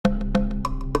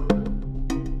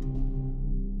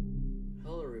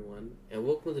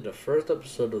welcome to the first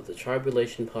episode of the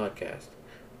Tribeulation podcast.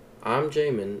 I'm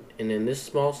Jamin, and in this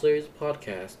small series of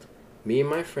podcasts, me and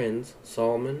my friends,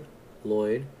 Solomon,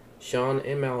 Lloyd, Shawn,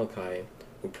 and Malachi,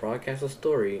 will broadcast a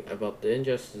story about the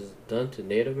injustices done to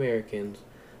Native Americans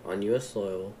on U.S.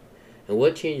 soil, and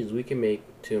what changes we can make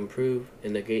to improve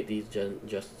and negate these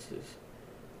injustices.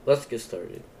 Let's get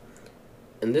started.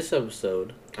 In this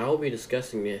episode, I will be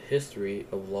discussing the history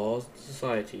of laws and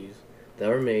societies that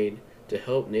were made to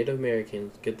help Native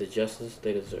Americans get the justice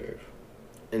they deserve.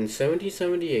 In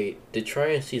 1778, to try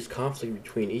and cease conflict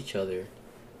between each other,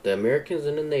 the Americans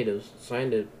and the natives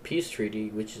signed a peace treaty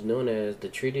which is known as the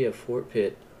Treaty of Fort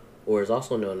Pitt, or is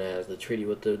also known as the Treaty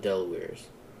with the Delawares.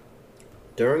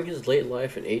 During his late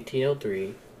life in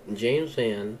 1803, James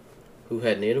Van, who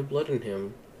had native blood in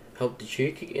him, helped the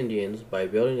Cherokee Indians by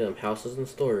building them houses and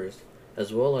stores,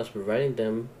 as well as providing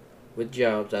them with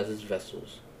jobs as his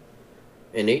vessels.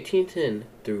 In 1810,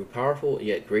 through powerful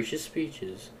yet gracious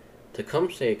speeches,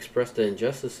 Tecumseh expressed the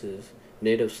injustices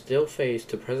natives still faced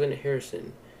to President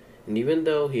Harrison, and even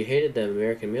though he hated the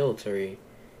American military,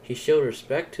 he showed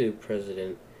respect to the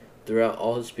president throughout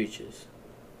all his speeches.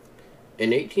 In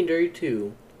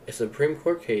 1832, a Supreme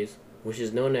Court case, which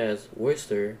is known as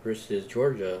Worcester versus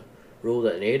Georgia, ruled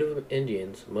that Native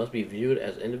Indians must be viewed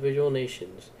as individual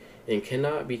nations and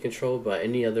cannot be controlled by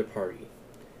any other party.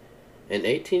 In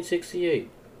 1868,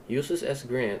 Ulysses S.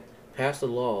 Grant passed a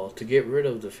law to get rid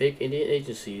of the fake Indian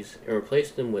agencies and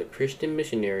replace them with Christian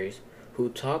missionaries who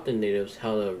taught the natives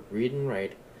how to read and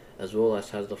write, as well as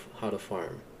how to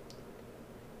farm.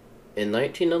 In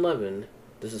 1911,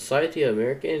 the Society of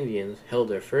American Indians held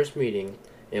their first meeting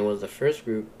and was the first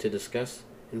group to discuss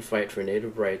and fight for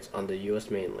native rights on the U.S.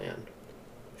 mainland.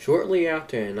 Shortly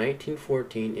after, in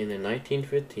 1914 and in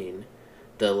 1915,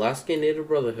 the Alaskan Native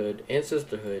Brotherhood and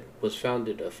Sisterhood was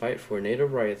founded to fight for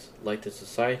native rights like the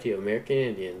Society of American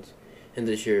Indians and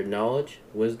to share knowledge,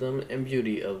 wisdom, and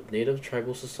beauty of native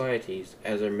tribal societies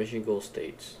as their mission goal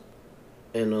states.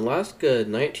 In Alaska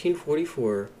in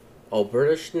 1944,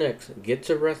 Alberta Schnecks gets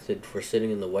arrested for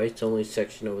sitting in the whites-only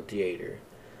section of a theater,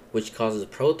 which causes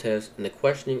protests and the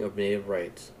questioning of native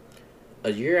rights.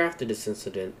 A year after this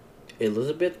incident,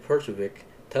 Elizabeth Perkovic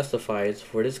testifies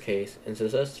for this case and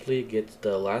successfully gets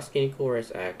the Alaskan Equal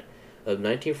Rights Act of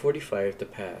 1945 to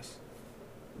pass.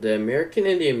 The American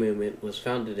Indian Movement was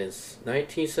founded in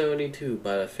 1972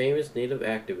 by the famous Native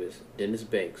activist Dennis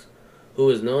Banks, who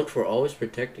was known for always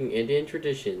protecting Indian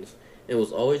traditions and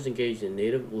was always engaged in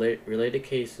Native-related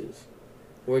cases.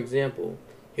 For example,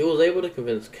 he was able to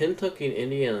convince Kentucky and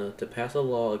Indiana to pass a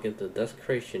law against the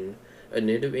desecration of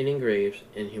Native Indian graves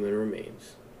and human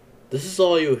remains. This is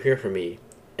all you will hear from me.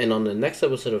 And on the next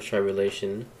episode of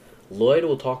Tribeulation, Lloyd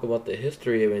will talk about the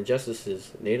history of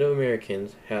injustices Native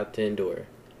Americans had to endure.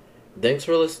 Thanks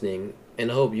for listening,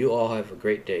 and I hope you all have a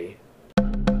great day.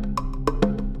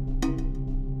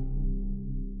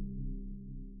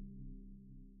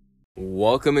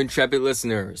 Welcome, intrepid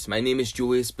listeners. My name is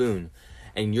Julius,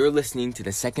 and you're listening to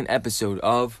the second episode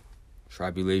of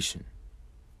Tribeulation.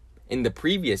 In the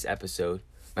previous episode,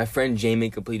 my friend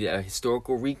Jamin completed a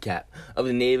historical recap of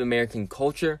the Native American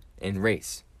culture and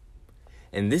race.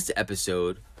 In this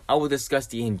episode, I will discuss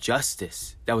the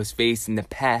injustice that was faced in the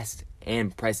past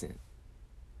and present.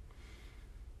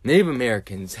 Native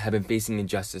Americans have been facing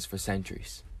injustice for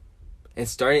centuries. It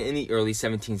started in the early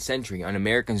 17th century on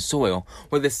American soil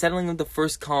with the settling of the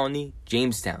first colony,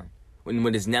 Jamestown, in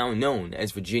what is now known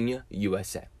as Virginia,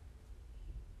 USA.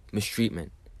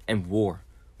 Mistreatment and war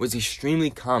was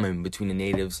extremely common between the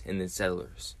natives and the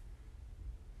settlers.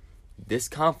 This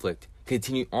conflict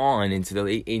continued on into the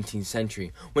late 18th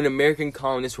century when American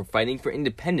colonists were fighting for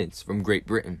independence from Great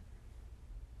Britain.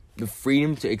 The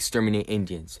freedom to exterminate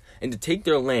Indians and to take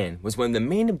their land was one of the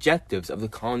main objectives of the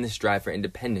colonists' drive for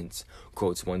independence,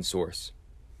 quotes one source.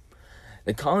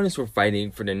 The colonists were fighting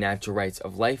for the natural rights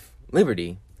of life,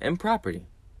 liberty, and property.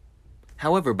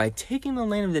 However, by taking the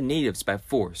land of the natives by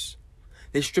force,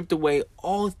 they stripped away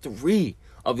all three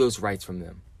of those rights from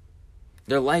them: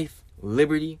 their life,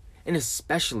 liberty, and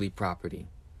especially property.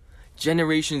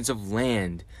 Generations of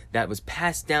land that was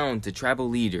passed down to tribal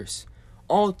leaders,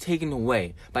 all taken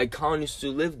away by colonists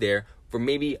who lived there for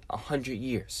maybe 100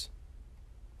 years.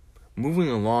 Moving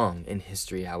along in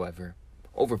history, however,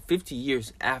 over 50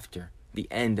 years after the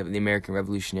end of the American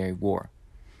Revolutionary War,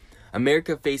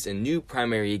 America faced a new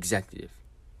primary executive,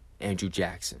 Andrew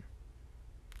Jackson.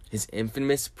 His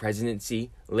infamous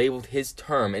presidency labeled his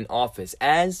term in office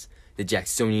as the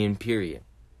Jacksonian period.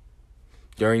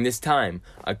 During this time,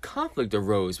 a conflict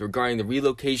arose regarding the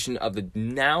relocation of the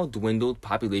now dwindled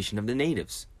population of the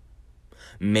natives.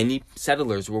 Many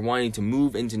settlers were wanting to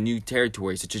move into new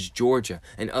territories such as Georgia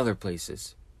and other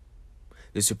places.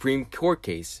 The Supreme Court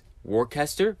case,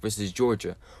 Worcester versus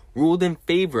Georgia, ruled in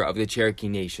favor of the Cherokee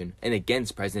Nation and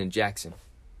against President Jackson.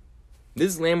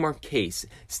 This landmark case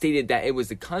stated that it was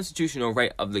the constitutional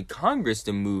right of the Congress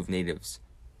to move natives,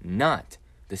 not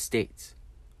the states.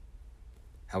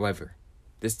 However,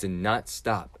 this did not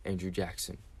stop Andrew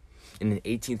Jackson. In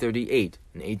 1838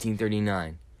 and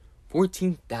 1839,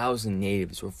 14,000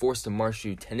 natives were forced to march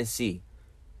through Tennessee,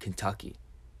 Kentucky,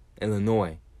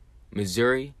 Illinois,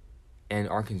 Missouri, and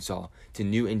Arkansas to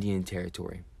new Indian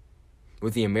territory,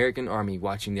 with the American army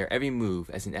watching their every move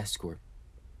as an escort.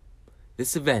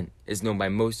 This event is known by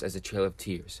most as the Trail of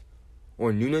Tears,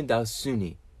 or Nuna Dal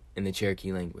Suni in the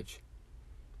Cherokee language.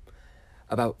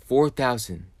 About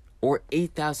 4,000 or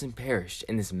 8,000 perished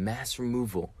in this mass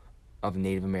removal of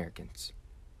Native Americans.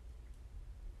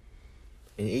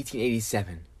 In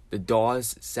 1887, the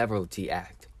Dawes Severalty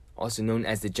Act, also known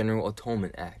as the General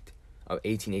Atonement Act of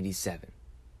 1887.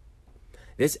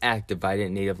 This act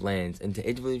divided native lands into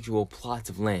individual plots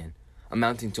of land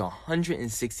amounting to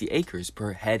 160 acres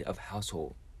per head of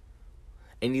household.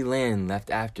 Any land left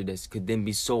after this could then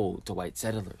be sold to white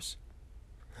settlers.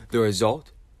 The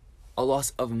result? A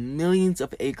loss of millions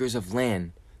of acres of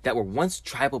land that were once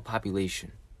tribal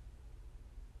population.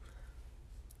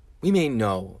 We may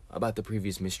know about the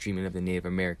previous mistreatment of the Native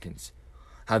Americans,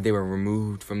 how they were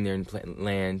removed from their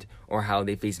land, or how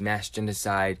they faced mass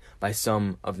genocide by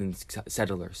some of the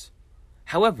settlers.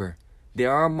 However,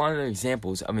 there are modern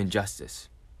examples of injustice.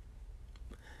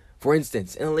 For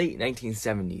instance, in the late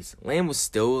 1970s, land was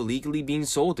still illegally being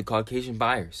sold to Caucasian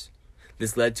buyers.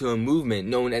 This led to a movement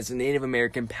known as the Native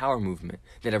American Power Movement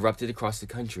that erupted across the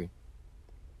country.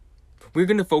 We're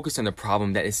going to focus on a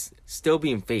problem that is still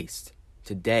being faced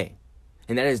today,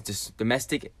 and that is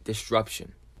domestic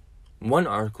disruption. One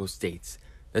article states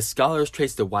that scholars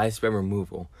trace the widespread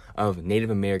removal of Native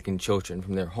American children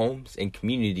from their homes and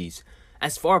communities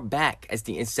as far back as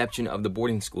the inception of the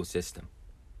boarding school system.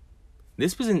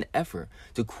 This was an effort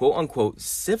to quote-unquote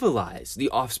civilize the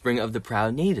offspring of the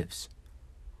proud natives.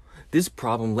 This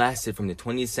problem lasted from the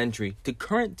 20th century to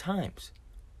current times.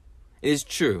 It is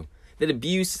true that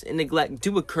abuse and neglect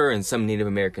do occur in some Native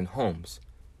American homes,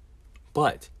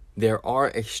 but there are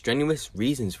extraneous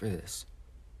reasons for this.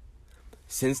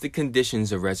 Since the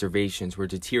conditions of reservations were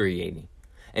deteriorating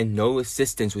and no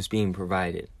assistance was being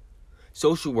provided,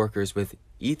 social workers with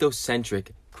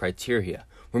ethnocentric criteria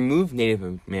removed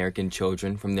Native American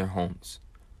children from their homes.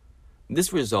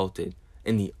 This resulted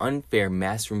in the unfair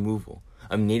mass removal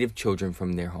of Native children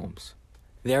from their homes.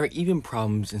 There are even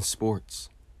problems in sports.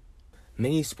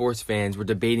 Many sports fans were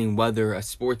debating whether a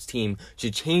sports team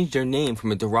should change their name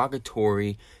from a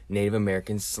derogatory Native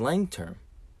American slang term.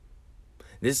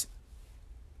 This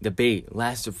debate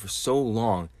lasted for so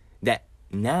long that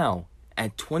now,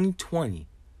 at 2020,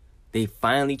 they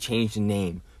finally changed the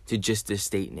name to just the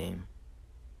state name.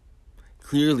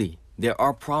 Clearly, there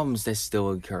are problems that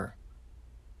still occur.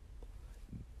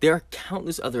 There are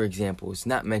countless other examples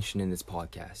not mentioned in this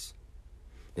podcast.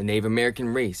 The Native American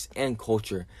race and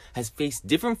culture has faced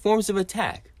different forms of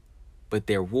attack, but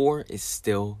their war is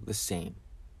still the same.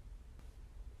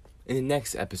 In the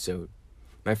next episode,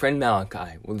 my friend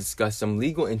Malachi will discuss some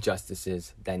legal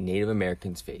injustices that Native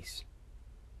Americans face.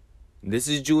 This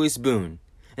is Julius Boone,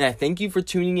 and I thank you for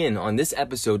tuning in on this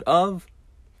episode of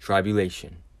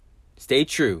Tribeulation. Stay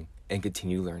true and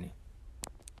continue learning.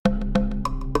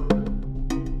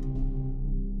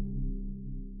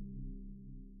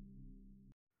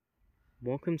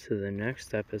 Welcome to the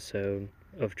next episode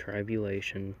of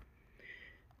Tribeulation.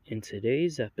 In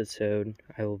today's episode,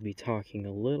 I will be talking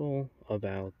a little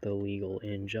about the legal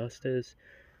injustice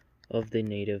of the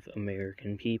Native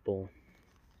American people.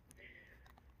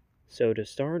 So to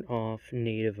start off,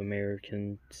 Native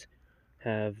Americans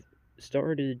have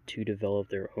started to develop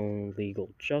their own legal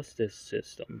justice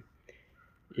system.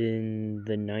 In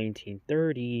the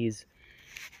 1930s,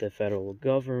 the federal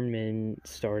government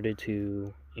started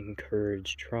to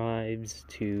encourage tribes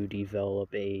to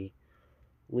develop a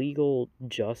legal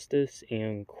justice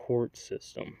and court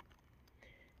system.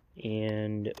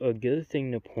 And a good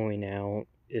thing to point out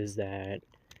is that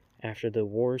after the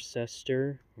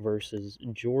Worcester versus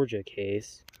Georgia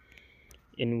case,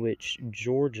 in which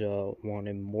Georgia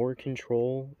wanted more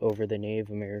control over the Native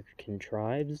American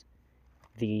tribes,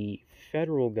 the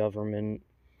federal government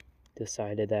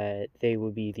decided that they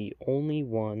would be the only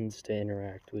ones to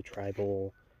interact with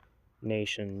tribal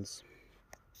nations.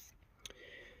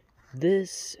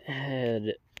 This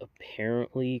had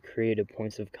apparently created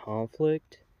points of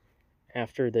conflict.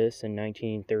 After this, in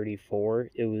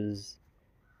 1934, it was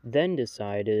then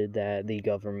decided that the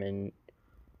government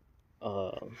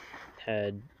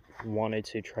had wanted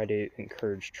to try to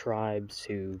encourage tribes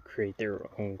to create their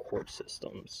own court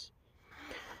systems.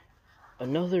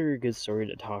 Another good story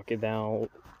to talk about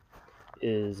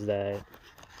is that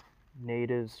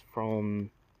natives from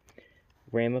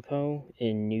Ramapo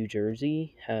in New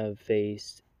Jersey have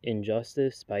faced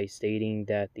injustice by stating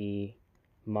that the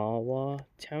Mawa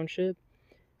Township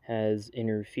has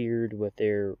interfered with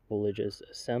their religious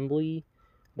assembly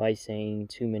by saying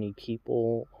too many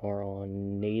people are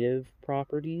on native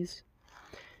properties.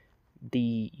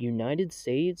 The United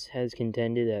States has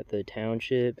contended that the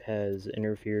township has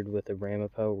interfered with the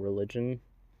Ramapo religion.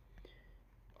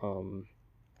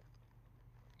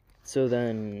 So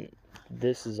then,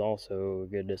 this is also a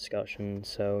good discussion.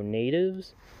 So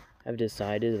natives have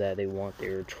decided that they want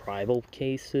their tribal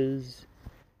cases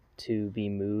to be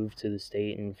moved to the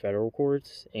state and federal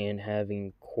courts, and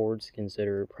having courts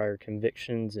consider prior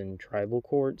convictions in tribal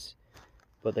courts.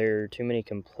 But there are too many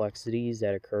complexities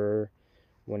that occur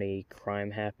when a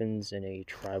crime happens in a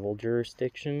tribal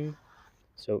jurisdiction,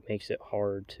 so it makes it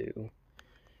hard to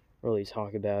really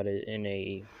talk about it in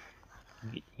a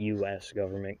U.S.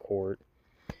 government court.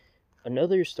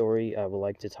 Another story I would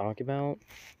like to talk about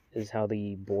is how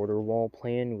the border wall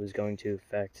plan was going to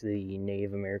affect the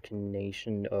Native American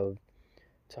nation of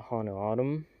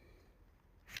Tohono,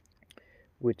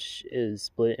 which is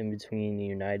split in between the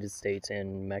United States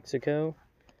and Mexico.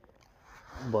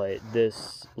 But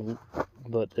this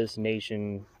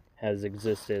nation has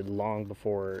existed long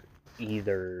before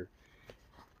either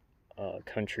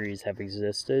countries have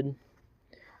existed.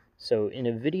 So in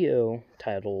a video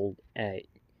titled "At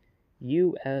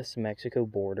U.S.-Mexico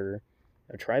Border,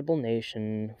 a tribal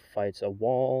nation fights a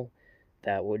wall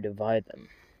that would divide them,"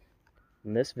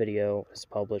 and this video is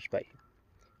published by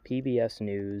PBS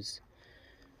News.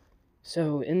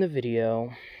 So in the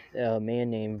video, a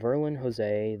man named Verlin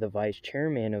Jose, the vice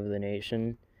chairman of the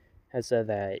nation, has said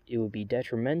that it would be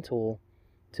detrimental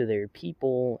to their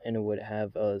people and it would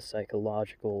have a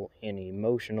psychological and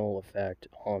emotional effect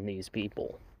on these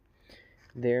people.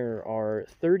 There are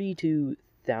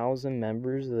 32,000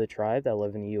 members of the tribe that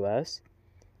live in the U.S.,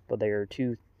 but there are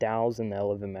 2,000 that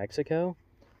live in Mexico,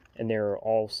 and there are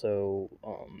also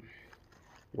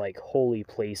holy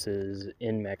places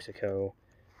in Mexico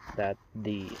that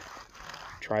the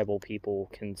tribal people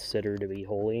consider to be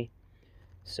holy.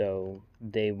 So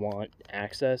they want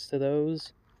access to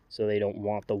those, so they don't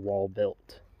want the wall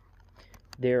built.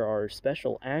 There are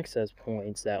special access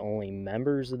points that only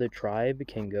members of the tribe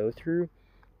can go through,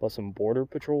 but some border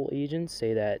patrol agents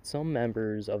say that some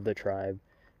members of the tribe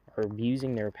are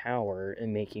abusing their power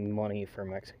and making money for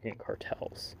Mexican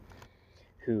cartels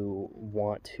who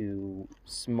want to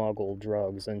smuggle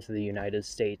drugs into the United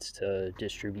States to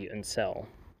distribute and sell.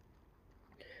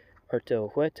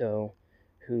 Arto Hueto,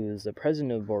 who is the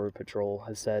president of Border Patrol,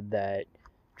 has said that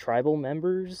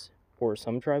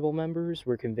some tribal members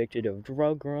were convicted of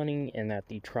drug running and that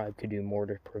the tribe could do more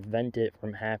to prevent it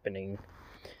from happening,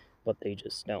 but they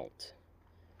just don't.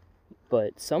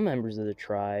 But some members of the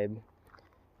tribe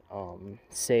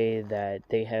say that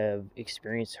they have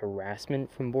experienced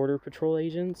harassment from Border Patrol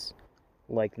agents,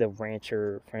 like the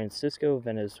rancher Francisco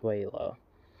Venezuela,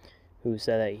 who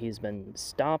said that he's been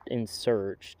stopped and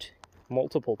searched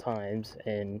multiple times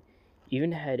and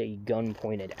even had a gun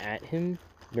pointed at him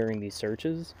during these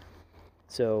searches.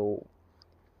 So,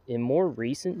 in more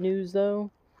recent news,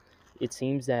 though, it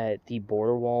seems that the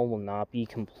border wall will not be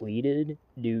completed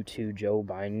due to Joe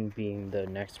Biden being the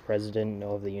next president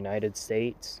of the United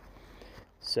States.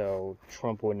 So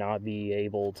Trump would not be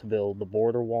able to build the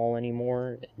border wall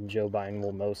anymore, and Joe Biden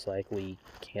will most likely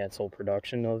cancel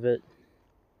production of it.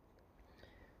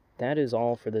 That is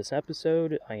all for this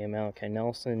episode. I am Malachi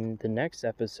Nelson. The next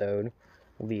episode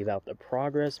will be about the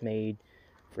progress made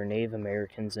for Native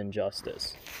Americans in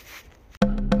justice.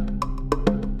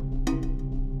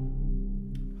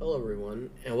 Hello everyone,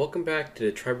 and welcome back to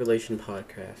the Tribeulation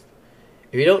podcast.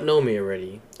 If you don't know me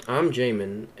already, I'm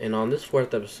Jamin, and on this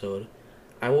fourth episode,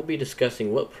 I will be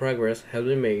discussing what progress has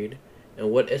been made and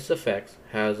what its effects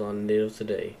has on natives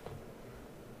today.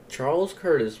 Charles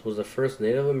Curtis was the first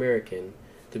Native American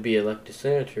to be elected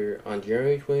senator on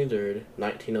January 23,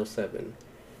 1907,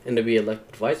 and to be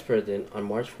elected vice president on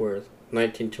March 4,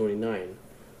 1929,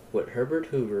 with Herbert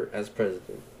Hoover as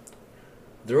president.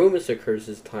 During Mr.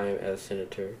 Curtis's time as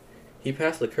senator, he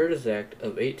passed the Curtis Act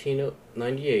of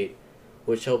 1898,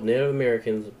 which helped Native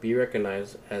Americans be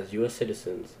recognized as U.S.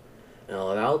 citizens and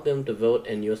allowed them to vote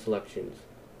in U.S. elections,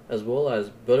 as well as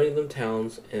building them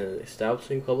towns and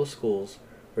establishing public schools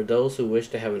for those who wish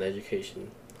to have an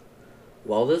education.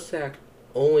 While this act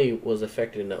only was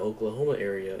affected in the Oklahoma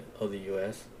area of the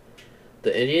U.S.,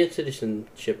 the Indian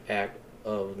Citizenship Act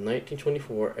of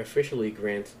 1924 officially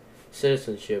grants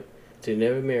citizenship to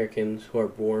Native Americans who are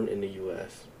born in the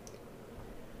U.S.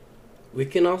 We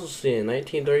can also see in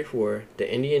 1934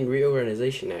 the Indian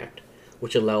Reorganization Act,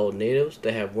 which allowed natives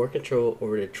to have more control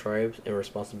over their tribes and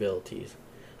responsibilities,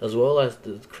 as well as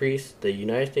to decrease the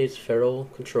United States federal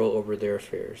control over their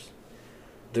affairs.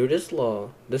 Through this law,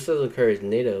 this has encouraged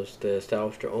natives to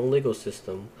establish their own legal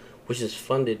system, which is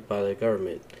funded by the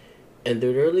government. And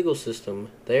through their legal system,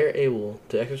 they are able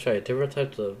to exercise different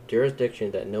types of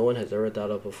jurisdiction that no one has ever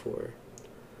thought of before.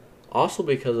 Also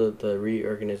because of the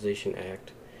Reorganization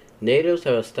Act, natives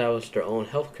have established their own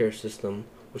healthcare system,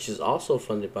 which is also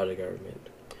funded by the government.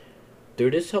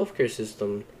 Through this healthcare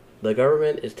system, the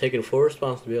government is taking full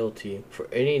responsibility for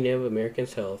any Native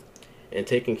American's health and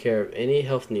taking care of any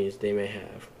health needs they may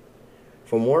have.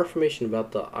 For more information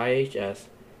about the IHS,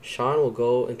 Shawn will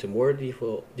go into more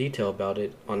detail about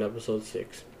it on episode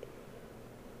 6.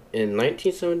 In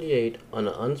 1978, on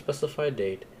an unspecified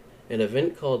date, an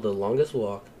event called the Longest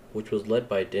Walk, which was led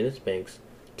by Dennis Banks,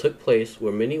 took place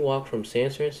where many walked from San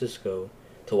Francisco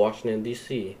to Washington,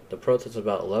 D.C. to protest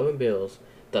about 11 bills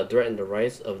that threatened the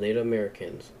rights of Native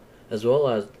Americans, as well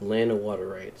as land and water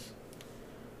rights.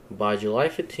 By July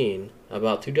 15,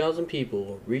 about 2,000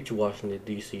 people reached Washington,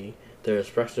 D.C. to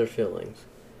express their feelings.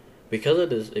 Because of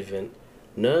this event,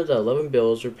 none of the 11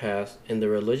 bills were passed, and the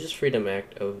Religious Freedom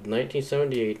Act of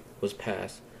 1978 was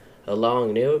passed,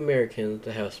 allowing Native Americans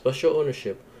to have special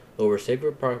ownership over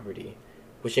sacred property,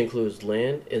 which includes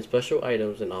land and special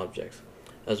items and objects,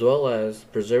 as well as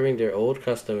preserving their old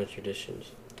customs and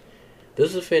traditions.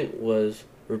 This event was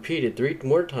repeated 3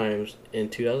 more times in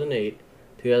 2008,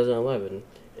 2011,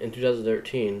 and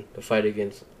 2013 to fight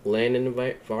against land and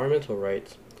environmental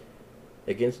rights,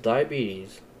 against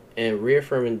diabetes, and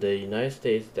reaffirming the United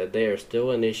States that they are still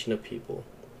a nation of people.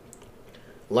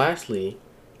 Lastly,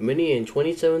 many in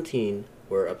 2017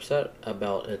 were upset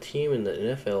about a team in the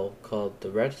NFL called the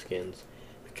Redskins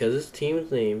because this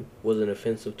team's name was an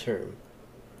offensive term.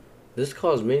 This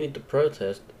caused many to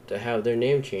protest to have their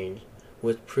name changed,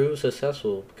 which proved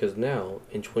successful because now,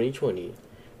 in 2020,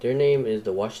 their name is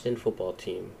the Washington Football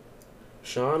Team.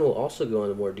 Shawn will also go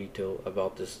into more detail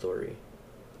about this story.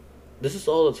 This is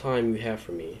all the time you have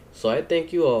for me, so I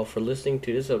thank you all for listening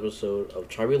to this episode of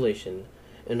Tribeulation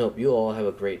and hope you all have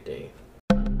a great day.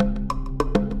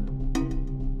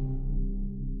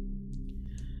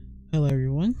 Hello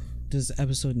everyone, this is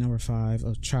episode number 5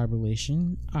 of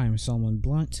Tribeulation. I am Solomon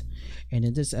Blunt, and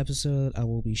in this episode I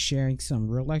will be sharing some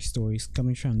real life stories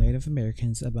coming from Native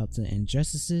Americans about the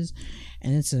injustices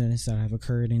and incidents that have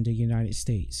occurred in the United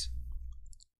States.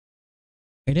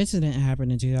 An incident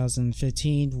happened in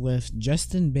 2015 with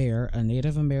Justin Bear, a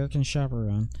Native American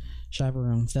chaperone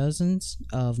thousands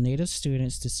of Native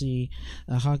students to see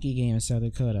a hockey game in South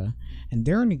Dakota. And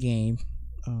during the game,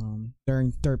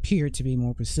 during third period to be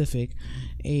more specific,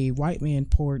 a white man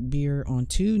poured beer on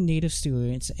 2 Native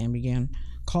students and began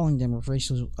calling them with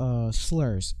racial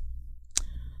slurs.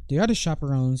 The other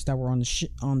chaperones that were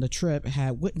on the trip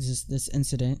had witnessed this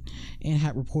incident and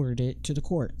had reported it to the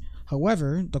court.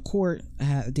 However, the court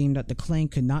had deemed that the claim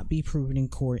could not be proven in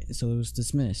court, so it was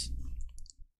dismissed.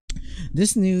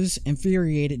 This news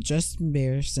infuriated Justin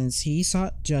Bear since he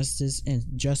sought justice and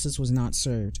justice was not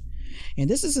served. And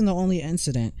this isn't the only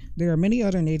incident. There are many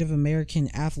other Native American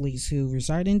athletes who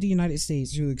reside in the United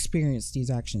States who experience these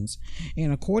actions.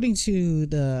 And according to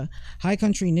the High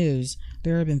Country News,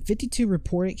 there have been 52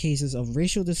 reported cases of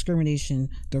racial discrimination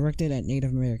directed at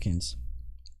Native Americans.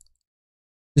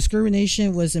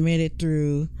 Discrimination was admitted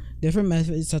through different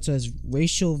methods such as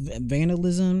racial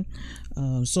vandalism,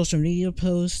 social media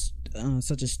posts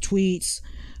such as tweets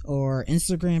or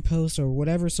Instagram posts or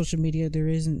whatever social media there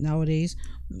is nowadays.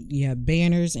 You have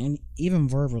banners and even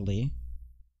verbally.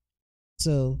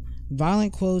 So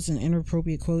violent quotes and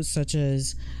inappropriate quotes such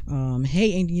as "Hey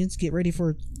Indians, get ready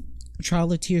for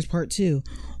Trial of Tears Part 2,"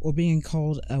 or being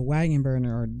called a wagon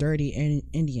burner or dirty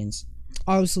Indians.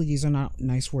 Obviously these are not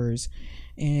nice words.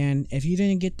 And if you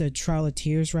didn't get the Trial of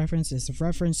Tears reference, it's a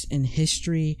reference in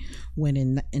history when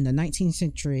in the 19th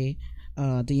century,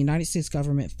 the United States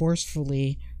government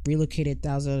forcefully relocated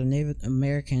thousands of Native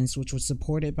Americans, which was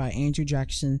supported by Andrew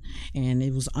Jackson, and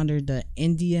it was under the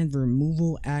Indian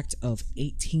Removal Act of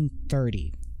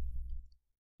 1830.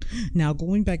 Now,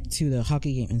 going back to the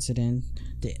hockey game incident,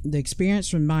 the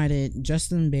experience reminded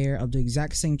Justin Bear of the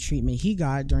exact same treatment he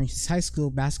got during his high school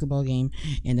basketball game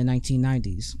in the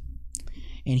 1990s.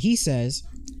 And he says,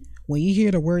 when you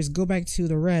hear the words "go back to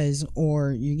the res"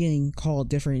 or you're getting called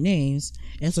different names,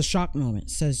 it's a shock moment,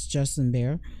 says Justin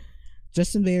Bear.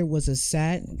 Justin Bear was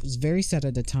very sad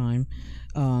at the time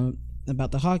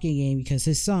about the hockey game because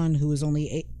his son, who was in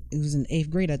 8th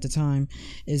grade at the time,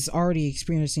 is already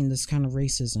experiencing this kind of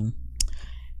racism.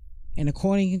 And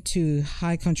according to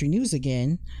High Country News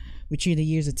again, between the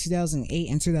years of 2008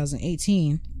 and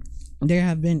 2018, there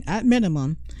have been, at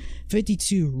minimum,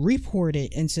 52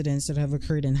 reported incidents that have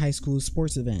occurred in high school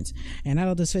sports events. And out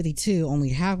of those 52, only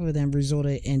half of them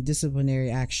resulted in disciplinary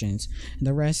actions. And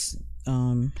the rest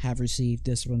have received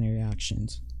disciplinary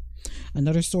actions.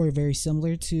 Another story very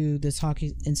similar to this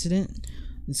hockey incident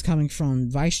is coming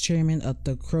from Vice Chairman of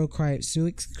the Crow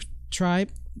Sioux Tribe,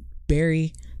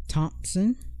 Barry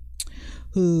Thompson,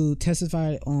 who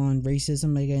testified on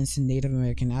racism against Native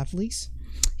American athletes.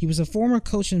 He was a former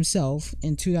coach himself.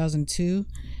 In 2002,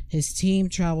 his team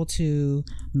traveled to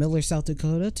Miller, South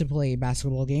Dakota to play a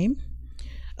basketball game.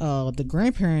 The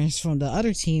grandparents from the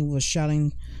other team was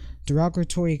shouting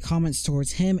derogatory comments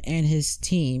towards him and his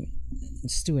team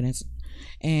students.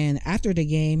 And after the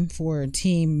game, for a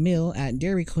team meal at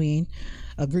Dairy Queen,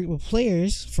 a group of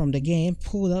players from the game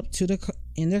pulled up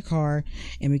in their car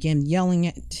and began yelling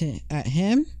at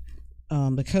him,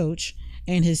 the coach,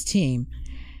 and his team.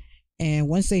 And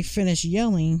once they finished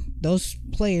yelling, those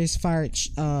players fired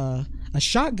a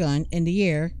shotgun in the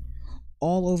air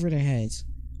all over their heads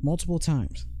multiple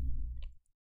times.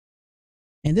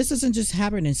 And this doesn't just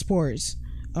happen in sports.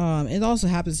 It also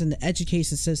happens in the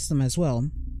education system as well.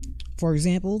 For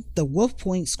example, the Wolf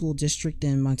Point School District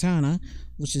in Montana,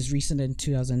 which is recent in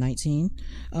 2019,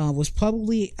 was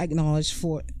publicly acknowledged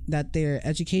for that their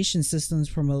education systems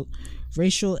promote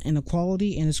racial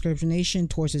inequality and discrimination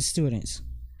towards its students.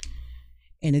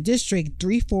 In the district,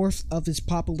 3/4 of its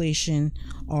population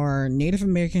are Native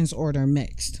Americans or they're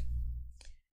mixed.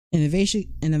 An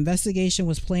investigation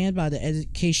was planned by the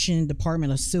Education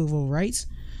Department of Civil Rights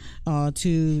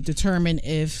to determine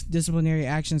if disciplinary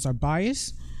actions are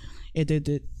biased, if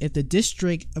the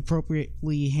district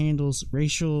appropriately handles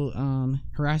racial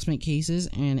harassment cases,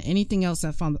 and anything else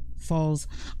that falls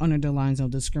under the lines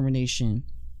of discrimination.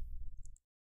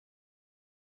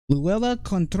 Luella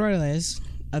Contreras,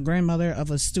 a grandmother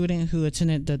of a student who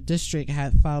attended the district,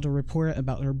 had filed a report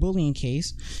about her bullying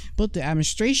case, but the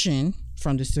administration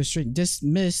from this district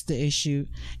dismissed the issue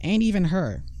and even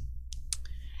her.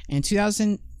 In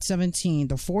 2017,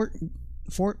 the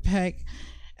Fort Peck,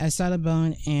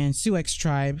 Assiniboine, and Sioux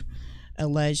tribe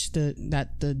alleged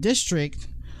that the district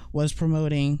was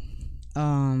providing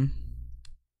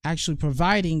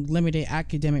limited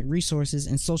academic resources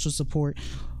and social support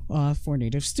for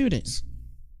Native students.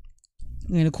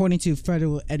 And according to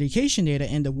federal education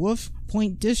data in the Wolf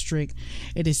Point district,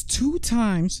 it is 2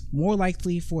 times more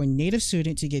likely for a Native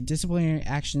student to get disciplinary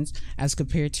actions as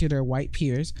compared to their white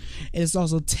peers. It is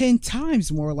also 10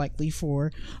 times more likely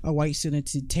for a white student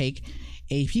to take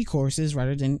AP courses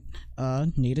rather than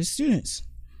Native students.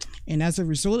 And as a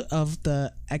result of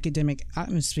the academic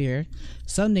atmosphere,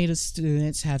 some Native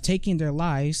students have taken their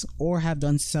lives or have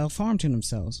done self-harm to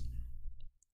themselves.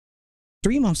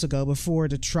 3 months ago, before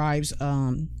the tribes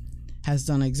has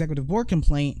done an executive board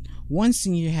complaint, one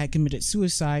senior had committed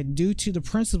suicide due to the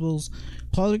principal's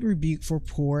public rebuke for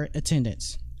poor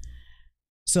attendance.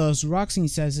 So as Roxine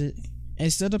says it,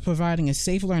 instead of providing a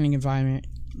safe learning environment,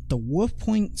 the Wolf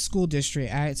Point School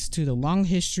District adds to the long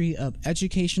history of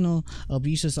educational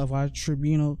abuses of our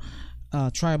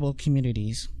tribal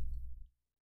communities.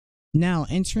 Now,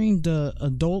 entering the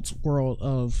adult world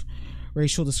of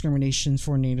racial discrimination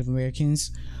for Native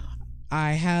Americans,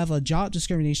 I have a job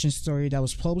discrimination story that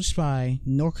was published by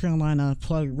North Carolina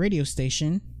Public Radio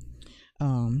Station.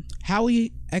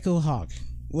 Howie Echo Hawk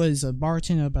was a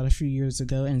bartender about a few years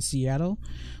ago in Seattle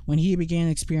when he began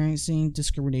experiencing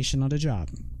discrimination on the job.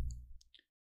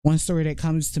 One story that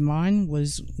comes to mind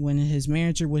was when his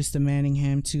manager was demanding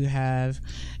him to have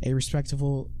a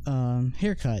respectable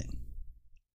haircut.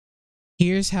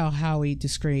 Here's how Howie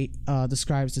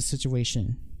describes the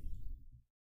situation.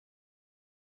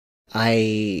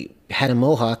 I had a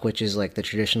mohawk, which is like the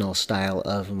traditional style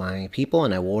of my people,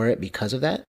 and I wore it because of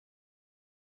that.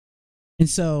 And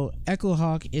so Echo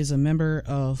Hawk is a member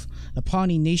of the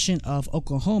Pawnee Nation of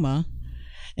Oklahoma.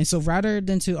 And so rather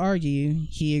than to argue,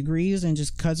 he agrees and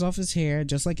just cuts off his hair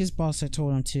just like his boss had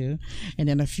told him to. And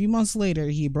then a few months later,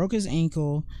 he broke his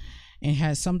ankle and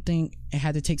had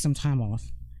to take some time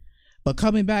off. But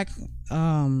coming back,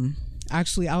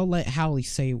 actually, I'll let Howie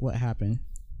say what happened.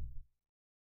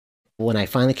 When I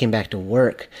finally came back to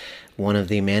work, one of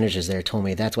the managers there told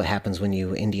me that's what happens when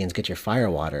you Indians get your fire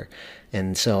water.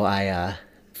 And so I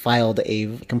filed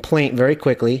a complaint very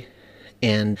quickly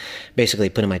and basically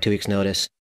put in my 2 weeks notice.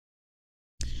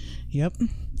 Yep.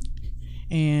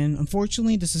 And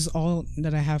unfortunately, this is all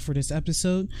that I have for this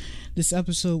episode. This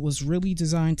episode was really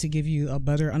designed to give you a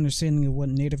better understanding of what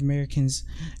Native Americans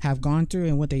have gone through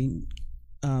and what they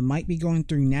might be going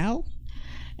through now.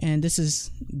 And this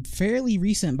is fairly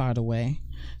recent, by the way.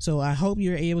 So I hope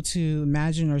you're able to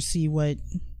imagine or see what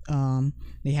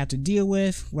they have to deal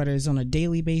with, whether it's on a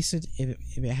daily basis, if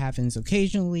it happens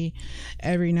occasionally,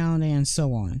 every now and then, and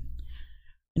so on.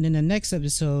 And in the next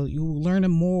episode, you will learn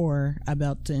more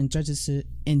about the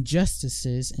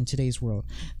injustices in today's world.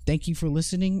 Thank you for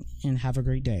listening and have a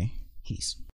great day.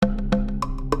 Peace.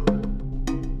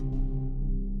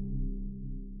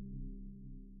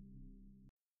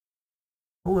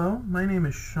 Hello, my name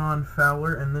is Shawn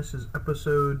Fowler, and this is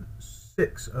episode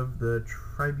 6 of the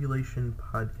Tribeulation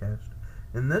podcast.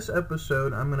 In this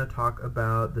episode, I'm going to talk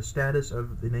about the status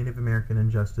of the Native American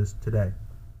injustice today,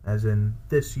 as in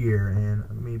this year and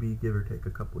maybe give or take a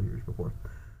couple of years before.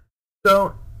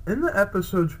 So, in the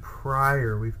episodes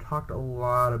prior, we've talked a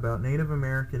lot about Native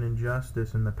American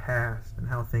injustice in the past and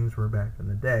how things were back in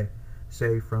the day,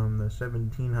 say from the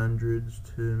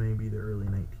 1700s to maybe the early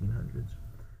 1900s.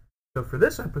 So for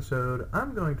this episode,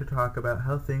 I'm going to talk about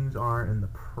how things are in the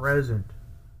present.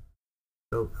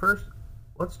 So first,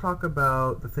 let's talk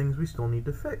about the things we still need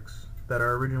to fix that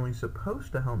are originally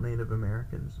supposed to help Native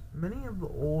Americans. Many of the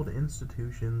old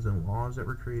institutions and laws that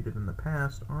were created in the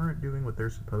past aren't doing what they're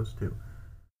supposed to.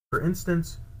 For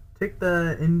instance, take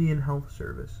the Indian Health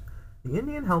Service. The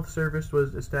Indian Health Service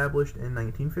was established in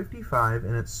 1955,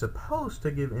 and it's supposed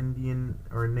to give Indian,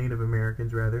 or Native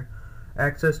Americans rather,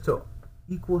 access to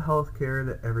equal health care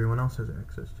that everyone else has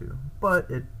access to. But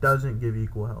it doesn't give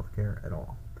equal health care at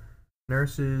all.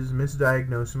 Nurses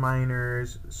misdiagnose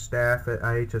minors, staff at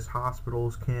IHS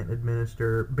hospitals can't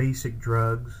administer basic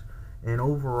drugs, and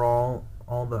overall,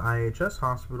 all the IHS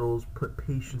hospitals put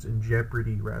patients in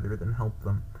jeopardy rather than help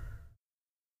them.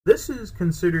 This is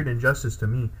considered injustice to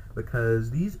me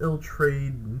because these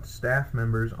ill-trained staff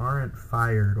members aren't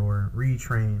fired or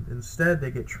retrained. Instead, they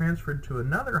get transferred to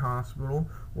another hospital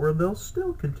where they'll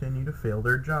still continue to fail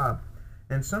their job.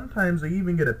 And sometimes they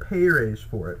even get a pay raise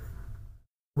for it,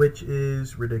 which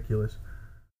is ridiculous.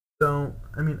 So,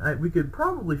 we could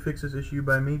probably fix this issue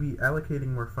by maybe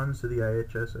allocating more funds to the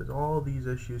IHS, as all these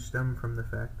issues stem from the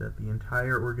fact that the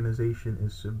entire organization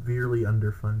is severely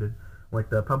underfunded, like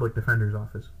the Public Defender's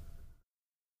Office.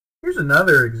 Here's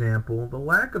another example, the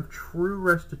lack of true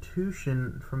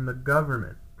restitution from the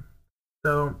government.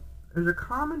 So, there's a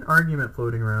common argument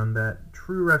floating around that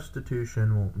true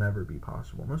restitution will never be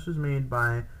possible. This was made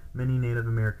by many Native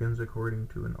Americans, according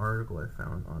to an article I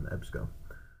found on EBSCO.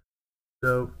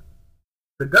 So,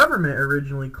 the government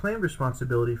originally claimed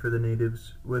responsibility for the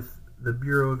natives with the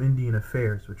Bureau of Indian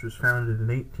Affairs, which was founded in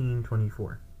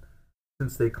 1824.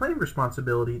 Since they claimed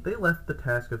responsibility, they left the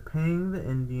task of paying the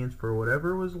Indians for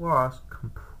whatever was lost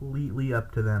completely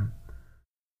up to them.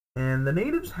 And the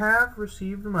natives have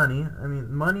received the money. The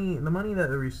money that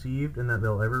they received and that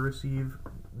they'll ever receive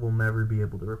will never be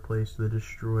able to replace the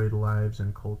destroyed lives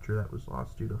and culture that was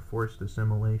lost due to forced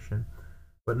assimilation.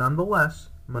 But nonetheless,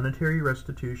 monetary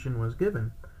restitution was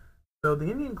given. So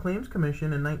the Indian Claims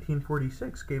Commission in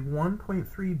 1946 gave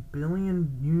 $1.3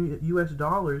 billion US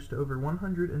dollars to over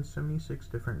 176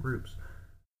 different groups.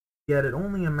 Yet it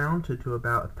only amounted to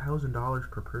about $1,000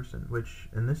 per person, which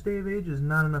in this day of age is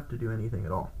not enough to do anything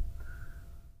at all.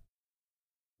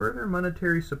 Further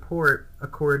monetary support,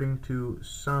 according to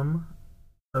some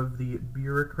of the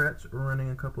bureaucrats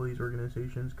running a couple of these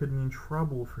organizations, could mean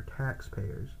trouble for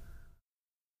taxpayers.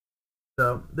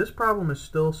 So, this problem is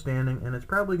still standing, and it's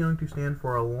probably going to stand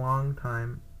for a long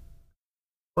time.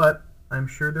 But I'm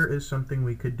sure there is something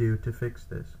we could do to fix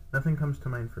this. Nothing comes to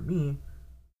mind for me,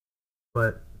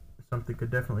 but something could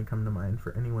definitely come to mind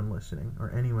for anyone listening,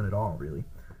 or anyone at all, really.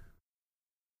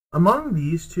 Among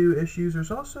these two issues,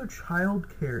 there's also child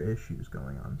care issues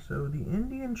going on. So, the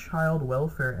Indian Child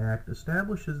Welfare Act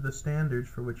establishes the standards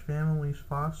for which families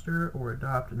foster or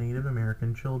adopt Native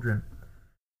American children.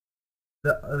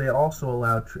 The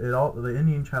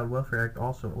Indian Child Welfare Act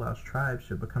also allows tribes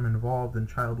to become involved in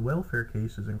child welfare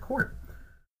cases in court.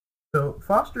 So,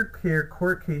 foster care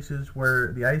court cases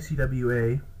where the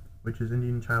ICWA, which is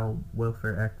Indian Child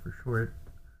Welfare Act for short,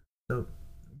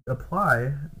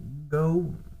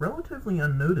 go relatively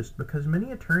unnoticed because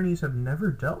many attorneys have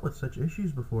never dealt with such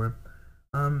issues before.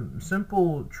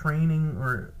 Simple training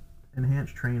or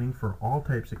enhanced training for all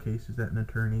types of cases that an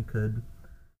attorney could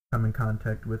come in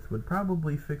contact with would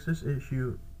probably fix this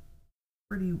issue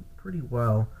pretty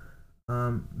well.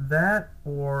 That,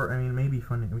 or, I mean, maybe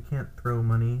funding. We can't throw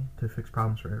money to fix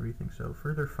problems for everything, so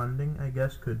further funding, I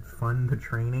guess, could fund the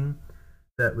training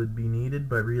that would be needed,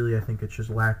 but really I think it's just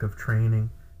lack of training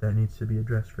that needs to be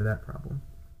addressed for that problem.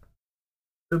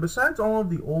 So besides all of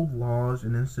the old laws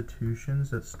and institutions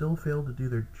that still fail to do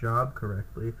their job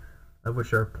correctly, of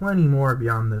which there are plenty more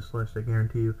beyond this list, I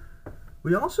guarantee you,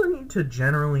 we also need to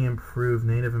generally improve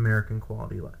Native American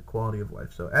quality of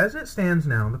life. So as it stands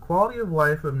now, the quality of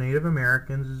life of Native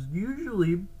Americans is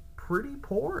usually pretty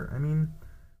poor. I mean,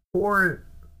 poor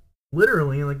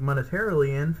literally, like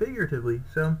monetarily and figuratively.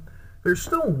 So there's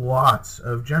still lots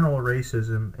of general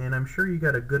racism, and I'm sure you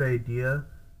got a good idea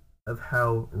of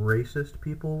how racist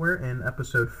people were in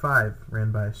episode 5,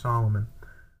 ran by Solomon.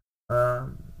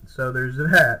 So there's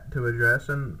that to address,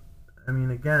 and I mean,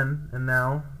 again, and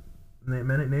now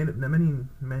many Native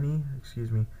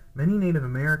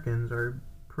Americans are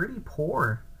pretty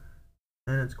poor,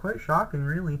 and it's quite shocking,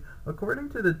 really. According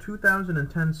to the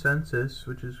 2010 census,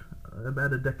 which is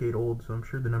about a decade old, so I'm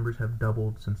sure the numbers have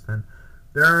doubled since then,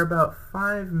 there are about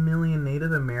 5 million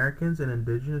Native Americans and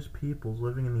indigenous peoples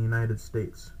living in the United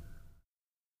States.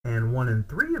 And 1 in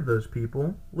 3 of those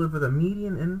people live with a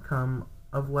median income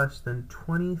of less than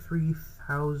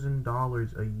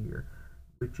 $23,000 a year,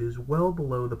 which is well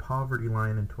below the poverty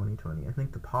line in 2020. I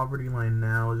think the poverty line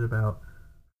now is about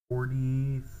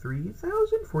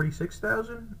 43,000,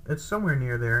 46,000. It's somewhere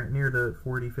near there, near the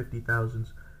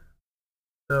 50,000s.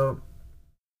 So,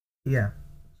 yeah,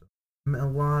 a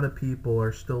lot of people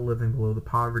are still living below the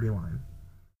poverty line.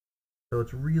 So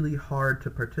it's really hard to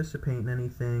participate in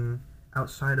anything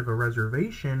outside of a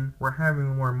reservation where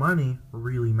having more money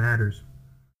really matters.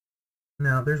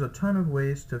 Now, there's a ton of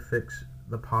ways to fix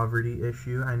the poverty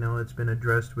issue. I know it's been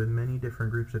addressed with many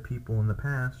different groups of people in the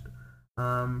past.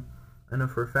 I know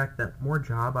for a fact that more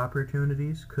job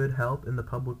opportunities could help in the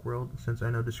public world, since I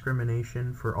know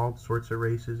discrimination for all sorts of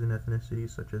races and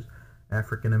ethnicities, such as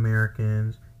African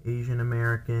Americans, Asian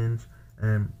Americans,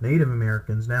 and Native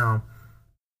Americans now,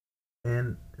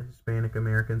 and Hispanic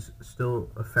Americans still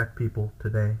affect people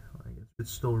today.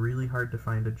 It's still really hard to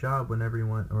find a job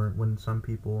when some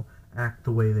people act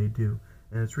the way they do,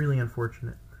 and it's really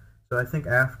unfortunate. So I think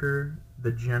after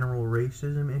the general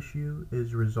racism issue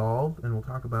is resolved, and we'll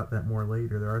talk about that more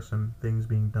later, there are some things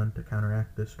being done to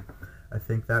counteract this. I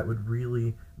think that would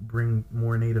really bring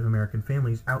more Native American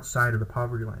families outside of the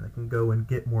poverty line. They can go and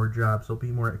get more jobs. They'll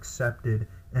be more accepted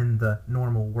in the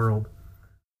normal world.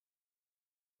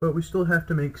 But we still have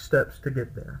to make steps to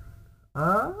get there.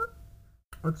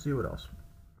 Let's see what else.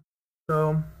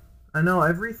 So, I know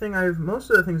most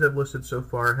of the things I've listed so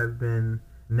far have been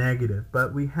negative,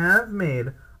 but we have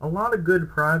made a lot of good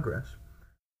progress.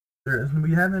 There's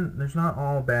not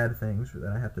all bad things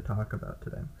that I have to talk about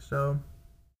today. So,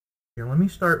 here, let me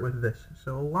start with this.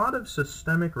 So, a lot of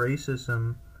systemic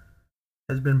racism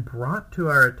has been brought to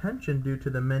our attention due to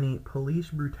the many police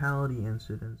brutality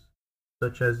incidents,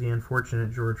 such as the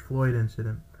unfortunate George Floyd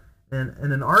incident. And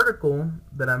in an article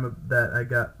that I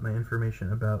got my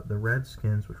information about the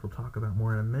Redskins, which we'll talk about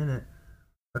more in a minute,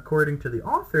 according to the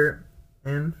author,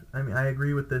 and I mean I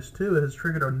agree with this too, it has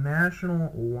triggered a national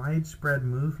widespread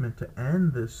movement to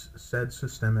end this said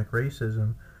systemic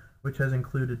racism, which has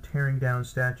included tearing down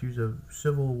statues of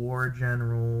Civil War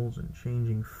generals and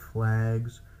changing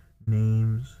flags,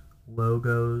 names,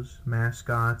 logos,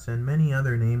 mascots, and many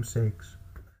other namesakes.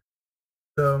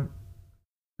 So,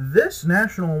 this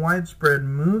national widespread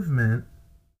movement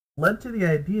led to the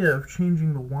idea of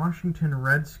changing the Washington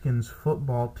Redskins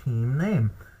football team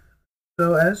name.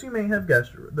 So, as you may have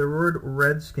guessed, the word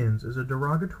Redskins is a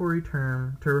derogatory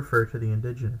term to refer to the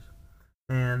indigenous,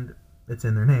 and it's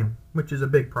in their name, which is a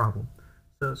big problem.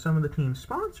 So, some of the team's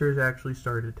sponsors actually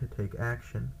started to take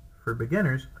action. For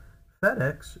beginners,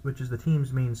 FedEx, which is the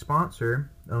team's main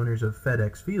sponsor, owners of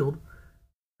FedEx Field,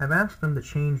 have asked them to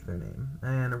change their name,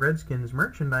 and Redskins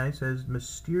merchandise has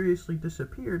mysteriously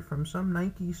disappeared from some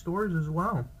Nike stores as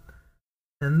well.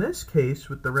 And this case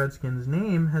with the Redskins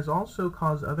name has also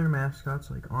caused other mascots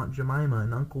like Aunt Jemima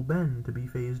and Uncle Ben to be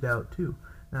phased out too.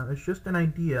 Now, it's just an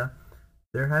idea.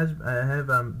 I have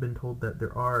been told that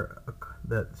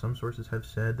that some sources have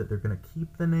said that they're going to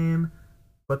keep the name,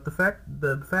 but the fact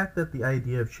that the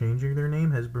idea of changing their name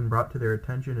has been brought to their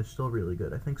attention is still really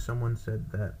good. I think someone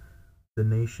said that the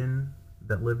nation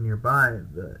that lived nearby,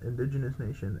 the indigenous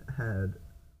nation, had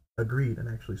agreed and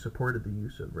actually supported the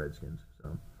use of Redskins.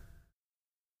 So,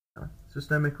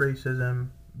 systemic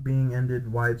racism being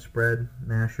ended widespread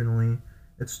nationally,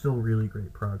 it's still really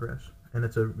great progress, and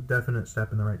it's a definite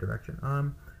step in the right direction.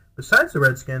 Besides the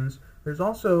Redskins, there's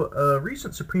also a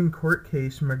recent Supreme Court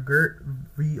case, McGirt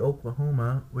v.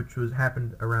 Oklahoma, which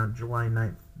happened around July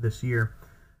 9th this year,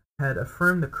 had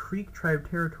affirmed the Creek Tribe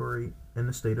territory in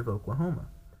the state of Oklahoma.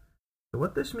 So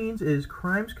what this means is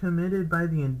crimes committed by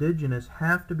the indigenous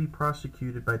have to be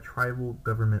prosecuted by tribal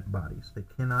government bodies. They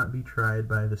cannot be tried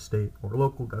by the state or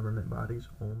local government bodies,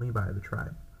 only by the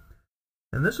tribe.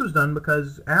 And this was done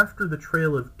because after the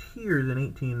Trail of Tears in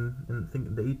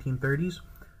the 1830s,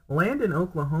 land in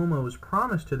Oklahoma was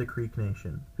promised to the Creek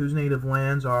Nation, whose native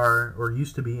lands are, or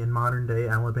used to be, in modern-day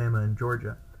Alabama and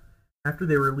Georgia. After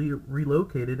they were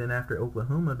relocated and after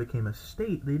Oklahoma became a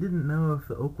state, they didn't know if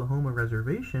the Oklahoma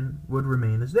reservation would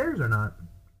remain as theirs or not.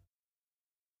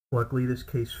 Luckily, this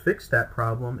case fixed that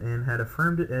problem and had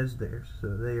affirmed it as theirs.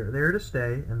 So they are there to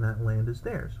stay, and that land is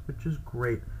theirs, which is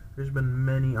great. There's been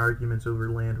many arguments over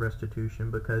land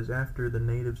restitution because after the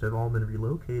natives have all been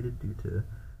relocated due to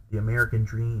the American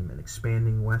dream and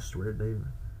expanding westward,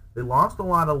 they lost a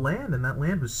lot of land, and that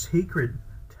land was sacred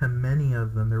to many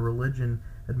of them. Their religion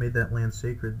had made that land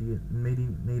sacred. The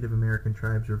Native American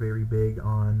tribes are very big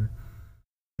on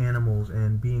animals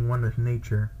and being one with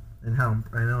nature, and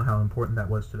I know how important that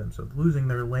was to them. So losing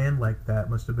their land like that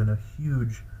must have been a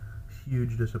huge,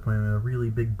 huge disappointment, a really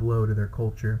big blow to their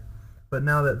culture. But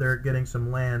now that they're getting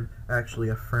some land actually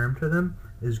affirmed to them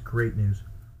is great news.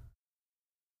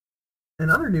 In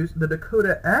other news, the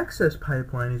Dakota Access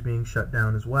Pipeline is being shut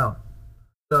down as well.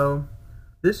 So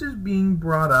this is being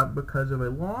brought up because of a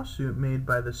lawsuit made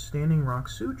by the Standing Rock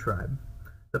Sioux tribe.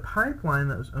 The pipeline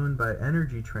that was owned by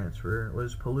Energy Transfer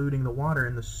was polluting the water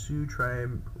in the Sioux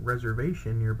tribe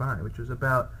reservation nearby, which was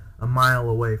about a mile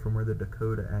away from where the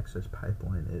Dakota Access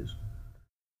Pipeline is.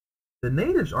 The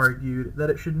natives argued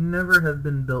that it should never have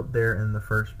been built there in the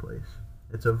first place.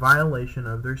 It's a violation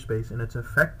of their space, and it's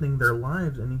affecting their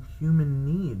lives and human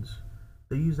needs.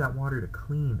 They use that water to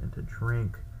clean and to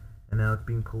drink, and now it's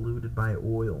being polluted by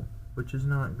oil, which is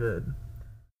not good.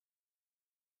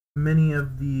 Many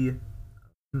of the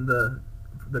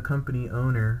company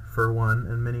owner, for one,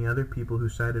 and many other people who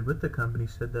sided with the company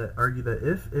argue that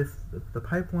if the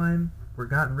pipeline were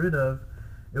gotten rid of,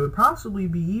 it would possibly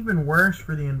be even worse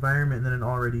for the environment than it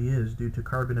already is due to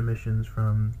carbon emissions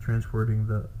from transporting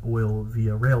the oil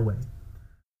via railway.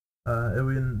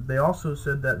 They also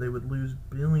said that they would lose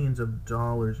billions of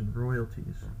dollars in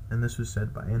royalties, and this was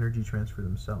said by Energy Transfer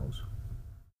themselves.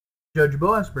 Judge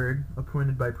Boasberg,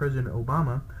 appointed by President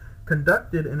Obama,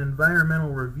 conducted an environmental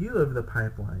review of the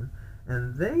pipeline,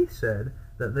 and they said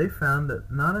that they found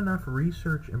that not enough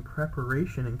research and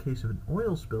preparation in case of an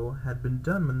oil spill had been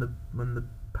done when the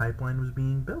pipeline was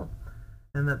being built,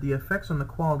 and that the effects on the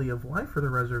quality of life for the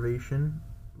reservation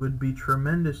would be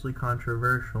tremendously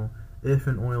controversial if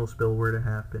an oil spill were to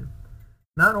happen.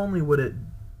 Not only would it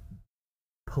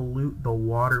pollute the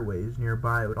waterways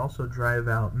nearby, it would also drive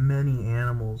out many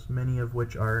animals, many of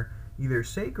which are either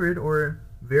sacred or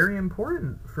very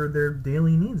important for their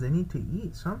daily needs. They need to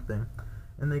eat something,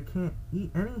 and they can't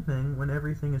eat anything when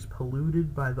everything is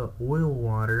polluted by the oil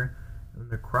water, and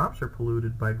the crops are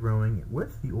polluted by growing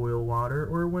with the oil water,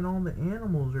 or when all the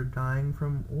animals are dying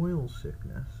from oil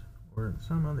sickness or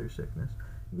some other sickness.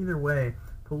 Either way,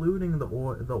 polluting the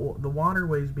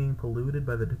waterways being polluted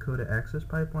by the Dakota Access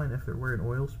Pipeline, if there were an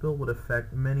oil spill, would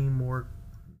affect many more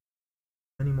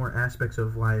aspects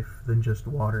of life than just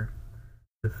water.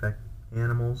 It would affect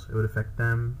animals, it would affect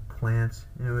them, plants,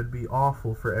 and it would be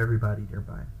awful for everybody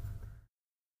nearby.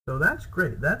 So that's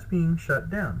great. That's being shut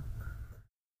down.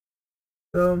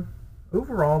 So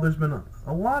overall, there's been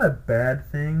a lot of bad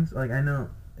things. Like, I know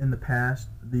in the past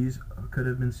these could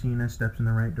have been seen as steps in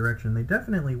the right direction. They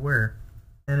definitely were,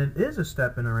 and it is a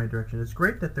step in the right direction. It's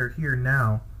great that they're here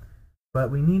now, but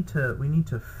we need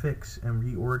to fix and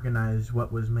reorganize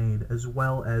what was made, as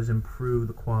well as improve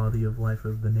the quality of life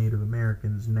of the Native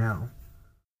Americans now.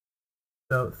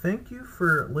 So thank you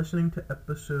for listening to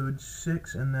episode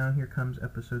 6, and now here comes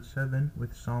episode 7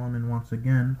 with Solomon once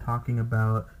again talking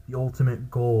about the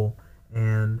ultimate goal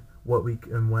and what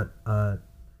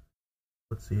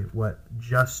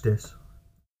justice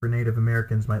for Native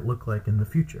Americans might look like in the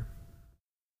future.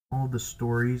 All the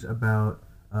stories about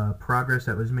progress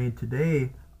that was made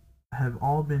today have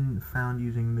all been found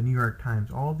using the New York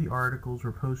Times. All of the articles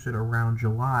were posted around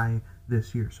July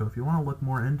this year. So if you want to look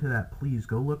more into that, please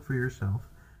go look for yourself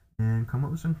and come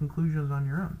up with some conclusions on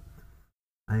your own.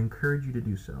 I encourage you to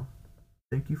do so.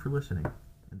 Thank you for listening,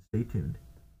 and stay tuned.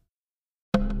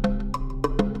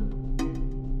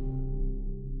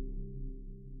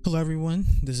 Hello everyone,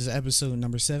 this is episode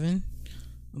number 7.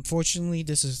 Unfortunately,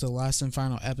 this is the last and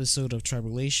final episode of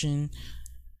Tribeulation.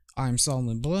 I'm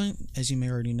Solomon Blunt. As you may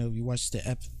already know, we watched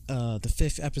the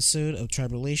fifth episode of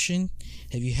Tribeulation.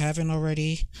 If you haven't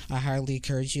already, I highly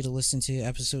encourage you to listen to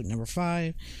episode number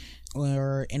 5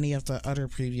 or any of the other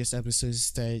previous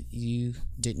episodes that you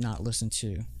did not listen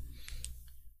to.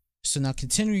 So now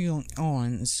continuing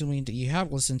on, assuming that you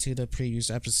have listened to the previous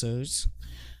episodes,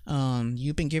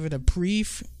 you've been given a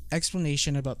brief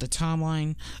explanation about the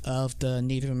timeline of the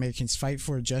Native Americans' fight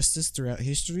for justice throughout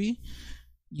history.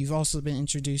 You've also been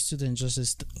introduced to the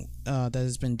injustice that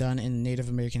has been done in Native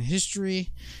American history,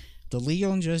 the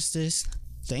legal injustice,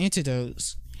 the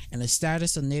antidotes, and the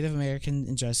status of Native American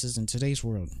injustice in today's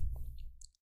world.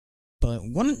 But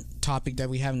one topic that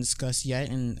we haven't discussed yet,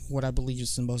 and what I believe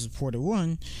is the most important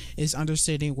one, is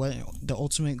understanding what the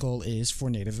ultimate goal is for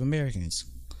Native Americans.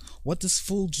 What does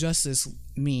full justice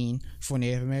mean for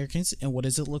Native Americans, and what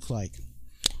does it look like?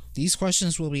 These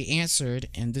questions will be answered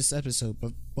in this episode,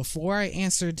 but before I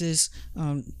answer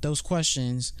those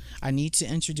questions, I need to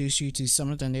introduce you to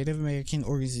some of the Native American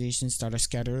organizations that are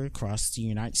scattered across the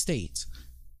United States,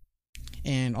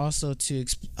 and also to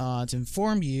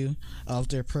inform you of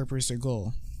their purpose or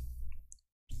goal.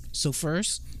 So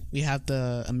first, we have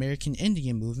the American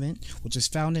Indian Movement, which was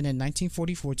founded in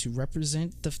 1944 to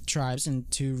represent the tribes and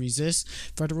to resist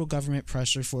federal government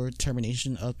pressure for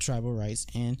termination of tribal rights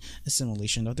and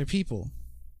assimilation of their people.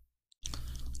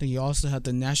 Then you also have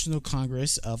the National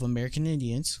Congress of American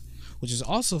Indians, which is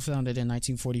also founded in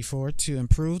 1944 to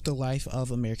improve the life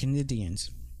of American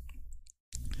Indians.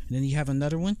 And then you have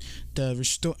another one, the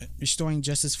Restoring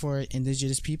Justice for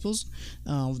Indigenous Peoples.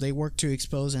 They work to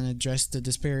expose and address the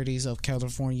disparities of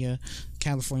California's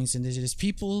indigenous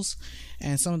peoples.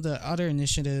 And some of the other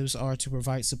initiatives are to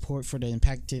provide support for the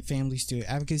impacted families through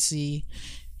advocacy,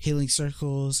 healing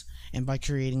circles, and by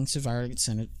creating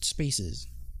survivor-centered spaces.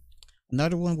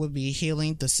 Another one would be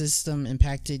healing the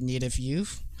system-impacted Native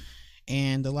youth.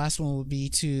 And the last one would be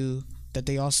that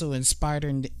they also inspire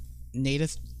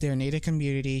their native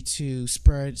community to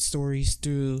spread stories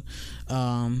through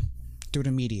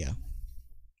the media.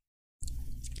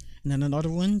 And then another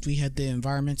one, we had the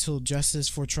Environmental Justice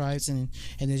for Tribes and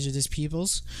Indigenous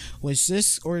Peoples, which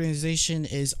this organization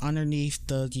is underneath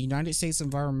the United States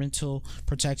Environmental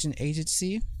Protection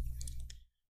Agency.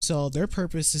 So their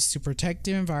purpose is to protect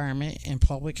the environment and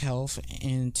public health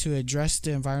and to address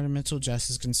the environmental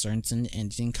justice concerns in the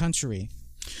Indian country.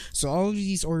 So all of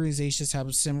these organizations have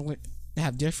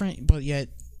different but yet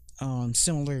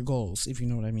similar goals, if you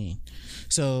know what I mean.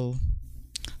 So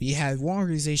you have one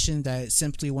organization that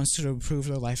simply wants to improve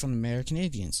the life of American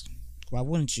Indians. Why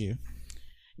wouldn't you?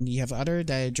 And you have other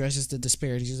that addresses the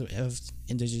disparities of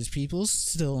indigenous peoples,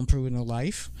 still improving their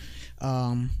life.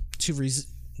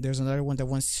 There's another one that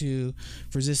wants to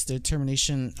resist the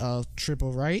termination of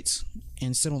tribal rights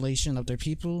and assimilation of their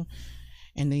people.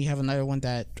 And then you have another one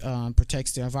that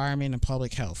protects the environment and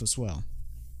public health as well.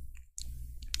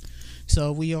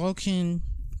 So we all can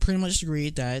pretty much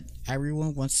agree that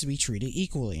everyone wants to be treated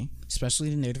equally, especially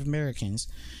the Native Americans.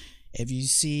 If you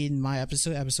see my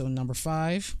episode number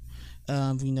 5,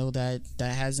 we know that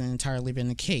hasn't entirely been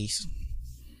the case.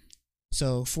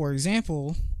 So, for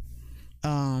example,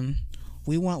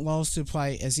 we want laws to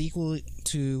apply as equally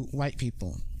to white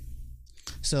people.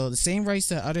 So the same rights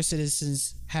that other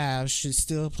citizens have should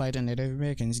still apply to Native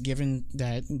Americans, given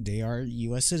that they are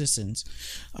U.S. citizens.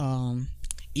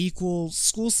 Equal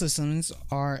school systems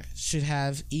should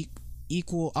have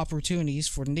equal opportunities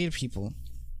for the Native people.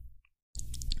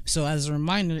 So as a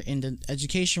reminder, in the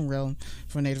education realm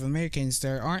for Native Americans, they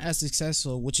aren't as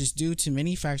successful, which is due to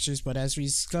many factors, but as we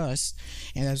discussed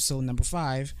in episode number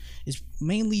 5, is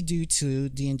mainly due to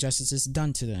the injustices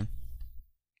done to them.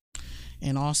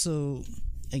 And also,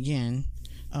 again,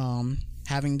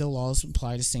 having the laws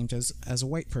apply the same as a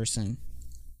white person.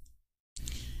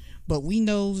 But we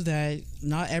know that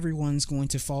not everyone's going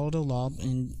to follow the law,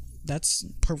 and that's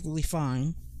perfectly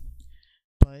fine.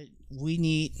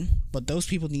 But those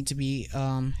people need to be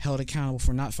held accountable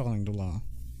for not following the law.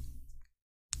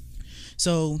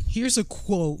 So here's a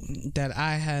quote that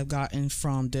I have gotten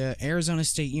from the Arizona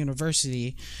State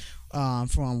University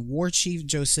from War Chief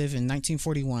Joseph in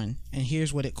 1941, and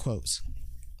here's what it quotes.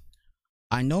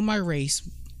 "I know my race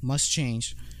must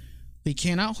change. We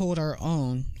cannot hold our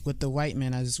own with the white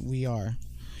men as we are.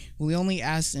 We only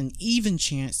ask an even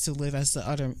chance to live as the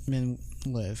other men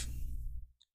live.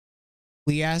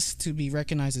 We ask to be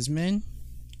recognized as men.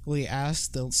 We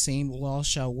ask the same law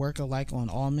shall work alike on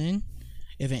all men.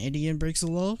 If an Indian breaks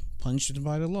the law, punish him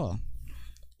by the law.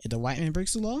 If the white man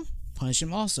breaks the law, punish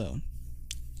him also.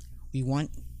 We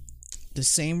want the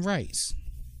same rights.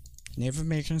 Native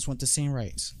Americans want the same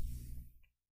rights."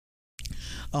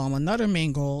 Another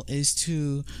main goal is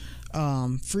to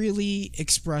freely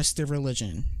express their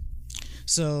religion.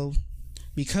 So,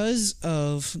 because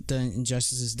of the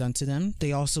injustices done to them,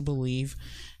 they also believe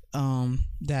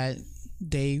that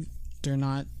they're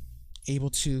not able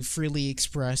to freely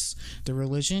express their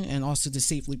religion and also to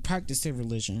safely practice their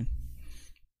religion.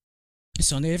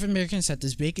 So Native Americans had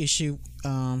this big issue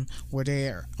where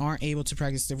they aren't able to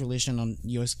practice their religion on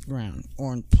U.S. ground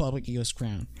or on public U.S.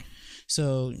 ground.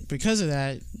 So because of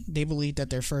that, they believe that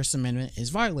their First Amendment is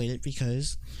violated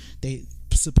because they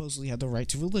supposedly have the right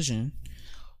to religion.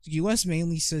 The U.S.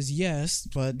 mainly says yes,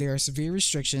 but there are severe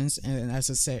restrictions, and as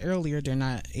I said earlier, they're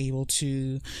not able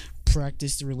to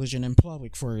practice the religion in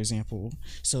public, for example.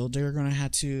 So they're going to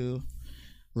have to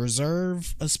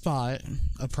reserve a spot,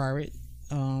 a private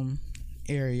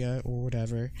area or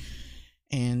whatever,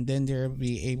 and then they'll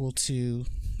be able to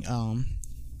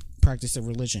practice their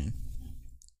religion.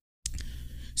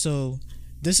 So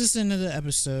this is another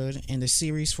episode in the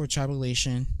series for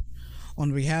Tribeulation.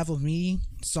 On behalf of me,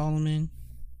 Solomon,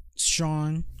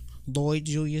 Shawn, Lloyd,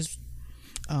 Julius,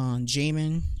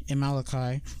 Jamin, and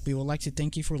Malachi, we would like to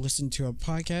thank you for listening to our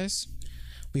podcast.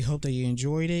 We hope that you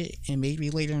enjoyed it, and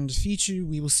maybe later in the future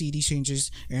we will see these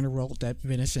changes in a world that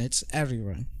benefits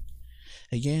everyone.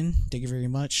 Again, thank you very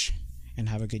much, and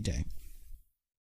have a good day.